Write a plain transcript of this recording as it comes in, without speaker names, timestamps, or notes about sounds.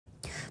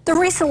The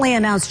recently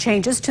announced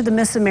changes to the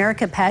Miss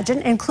America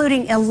pageant,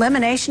 including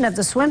elimination of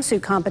the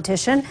swimsuit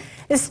competition,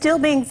 is still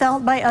being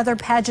felt by other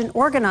pageant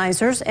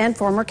organizers and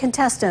former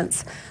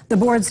contestants. The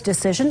board's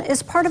decision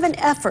is part of an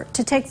effort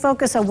to take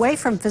focus away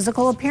from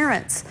physical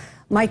appearance.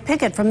 Mike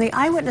Pickett from the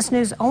Eyewitness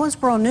News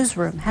Owensboro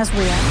newsroom has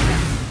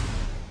reacted.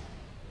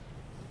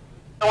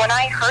 When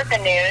I heard the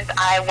news,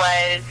 I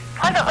was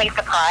pleasantly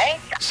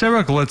surprised.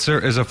 Sarah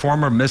Glitzer is a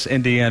former Miss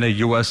Indiana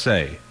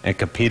USA and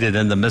competed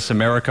in the Miss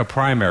America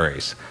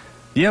primaries.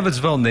 The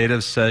Evansville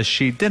native says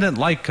she didn't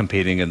like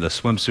competing in the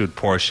swimsuit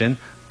portion,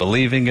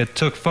 believing it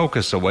took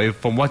focus away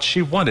from what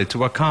she wanted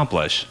to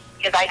accomplish.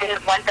 Because I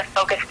didn't want the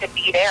focus to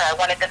be there. I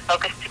wanted the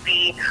focus to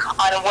be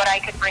on what I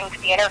could bring to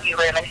the interview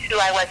room and who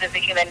I was as a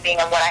human being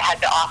and what I had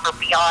to offer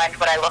beyond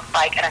what I looked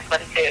like in a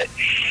swimsuit.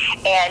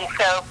 And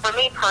so for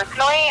me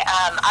personally,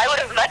 I would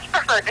have much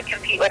preferred to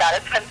compete without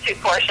a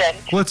swimsuit portion.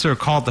 Glitzer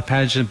called the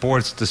pageant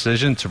board's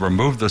decision to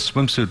remove the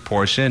swimsuit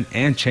portion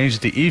and change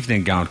the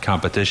evening gown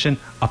competition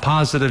a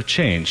positive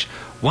change,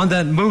 one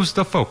that moves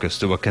the focus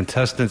to a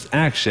contestant's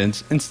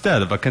actions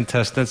instead of a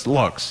contestant's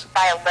looks.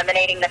 By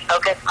eliminating the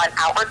focus on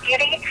outward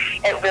beauty,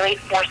 it really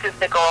forces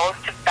the girls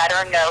to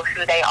better know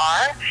who they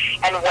are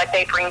and what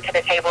they bring to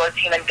the table as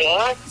human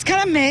beings. It's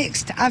kind of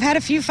mixed. I've had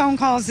a few phone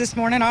calls this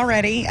morning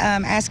already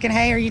asking,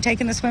 hey, are you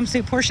taking the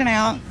swimsuit portion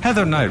out?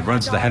 Heather Knight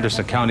runs the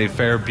Henderson County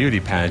Fair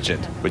Beauty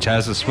Pageant, which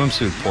has a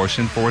swimsuit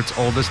portion for its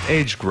oldest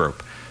age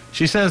group.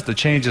 She says the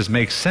changes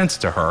make sense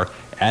to her,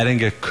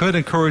 adding it could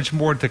encourage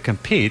more to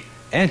compete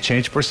and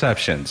change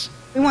perceptions.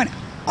 We want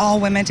all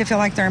women to feel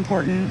like they're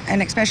important,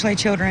 and especially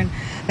children.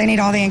 They need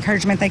all the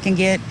encouragement they can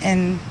get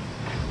in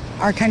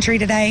our country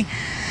today.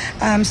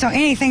 So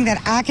anything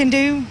that I can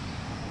do,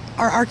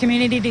 or our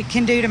community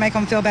can do to make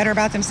them feel better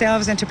about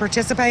themselves and to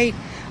participate,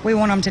 we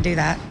want them to do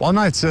that. While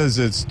Knight says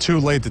it's too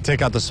late to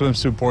take out the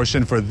swimsuit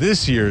portion for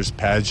this year's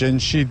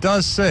pageant, she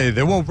does say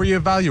they will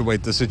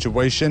reevaluate the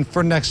situation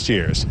for next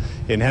year's.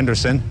 In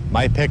Henderson,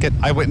 Mike Pickett,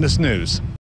 Eyewitness News.